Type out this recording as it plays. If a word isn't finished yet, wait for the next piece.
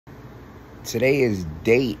Today is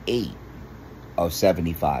day 8 of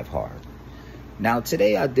 75 hard. Now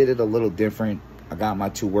today I did it a little different. I got my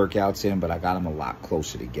 2 workouts in, but I got them a lot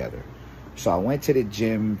closer together. So I went to the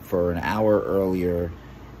gym for an hour earlier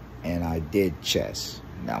and I did chest.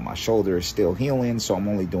 Now my shoulder is still healing, so I'm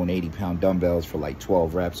only doing 80-pound dumbbells for like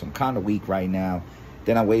 12 reps. I'm kind of weak right now.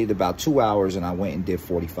 Then I waited about 2 hours and I went and did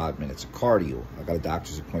 45 minutes of cardio. I got a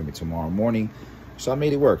doctor's appointment tomorrow morning, so I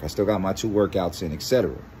made it work. I still got my 2 workouts in,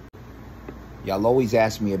 etc. Y'all always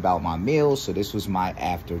ask me about my meals, so this was my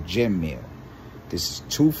after gym meal. This is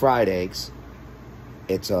 2 fried eggs.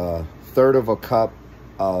 It's 1/3 of a cup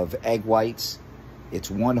of egg whites.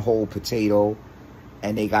 It's 1 whole potato.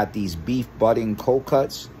 And they got these beef budding cold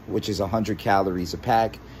cuts, which is 100 calories a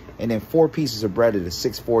pack. And then 4 pieces of bread at a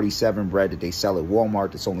 647 bread that they sell at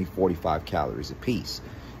Walmart. That's only 45 calories a piece.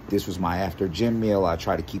 This was my after gym meal. I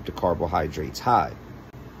try to keep the carbohydrates high.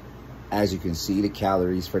 As you can see, the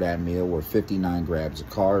calories for that meal were 59 grams of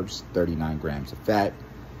carbs, 39 grams of fat,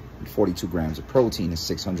 and 42 grams of protein, and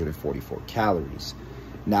 644 calories.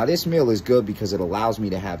 Now, this meal is good because it allows me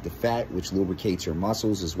to have the fat, which lubricates your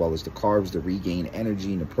muscles, as well as the carbs to regain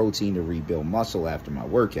energy and the protein to rebuild muscle after my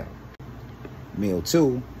workout. Meal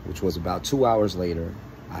 2, which was about 2 hours later,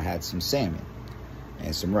 I had some salmon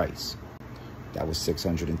and some rice. That was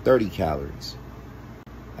 630 calories.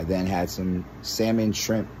 I then had some salmon,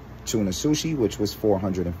 shrimp, tuna sushi, which was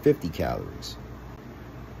 450 calories.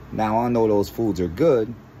 Now, I know those foods are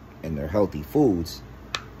good and they're healthy foods.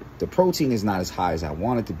 The protein is not as high as I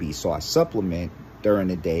want it to be, so I supplement during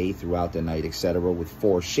the day, throughout the night, etc. with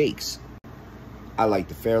 4 shakes. I like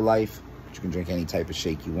the Fairlife, but you can drink any type of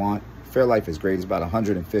shake you want. Fairlife is great. It's about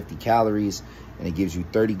 150 calories, and it gives you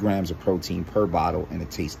 30 grams of protein per bottle, and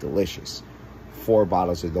it tastes delicious. 4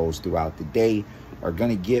 bottles of those throughout the day are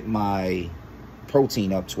going to get my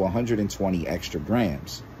protein up to 120 extra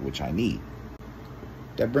grams, which I need.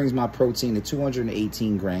 That brings my protein to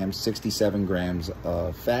 218 grams, 67 grams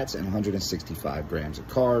of fats, and 165 grams of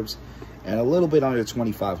carbs, and a little bit under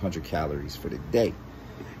 2,500 calories for the day.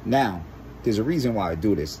 Now, there's a reason why I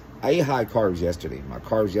do this. I ate high carbs yesterday. My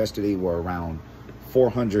carbs yesterday were around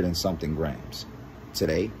 400 and something grams.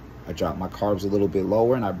 Today, I drop my carbs a little bit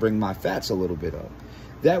lower and I bring my fats a little bit up.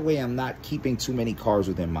 That way I'm not keeping too many carbs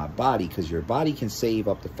within my body, because your body can save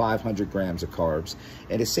up to 500 grams of carbs,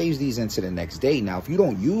 and it saves these into the next day. Now, if you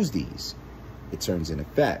don't use these, it turns into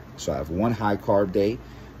fat. So I have 1 high carb day,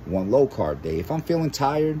 1 low carb day. If I'm feeling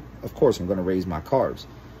tired, of course, I'm going to raise my carbs.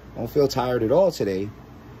 I don't feel tired at all today,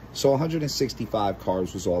 so 165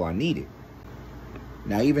 carbs was all I needed.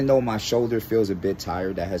 Now, even though my shoulder feels a bit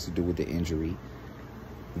tired, that has to do with the injury.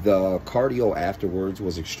 The cardio afterwards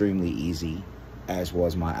was extremely easy, as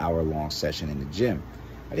was my hour-long session in the gym.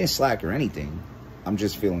 I didn't slack or anything. I'm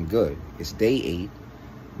just feeling good. It's day 8.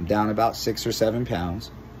 I'm down about 6 or 7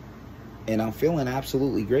 pounds, and I'm feeling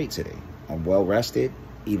absolutely great today. I'm well rested,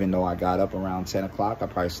 even though I got up around 10 o'clock. I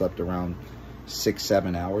probably slept around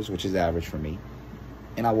 6-7 hours, which is average for me.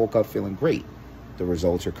 And I woke up feeling great. The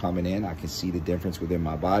results are coming in. I can see the difference within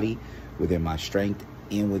my body, within my strength,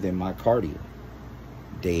 and within my cardio.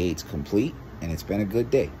 Day 8's complete, and it's been a good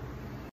day.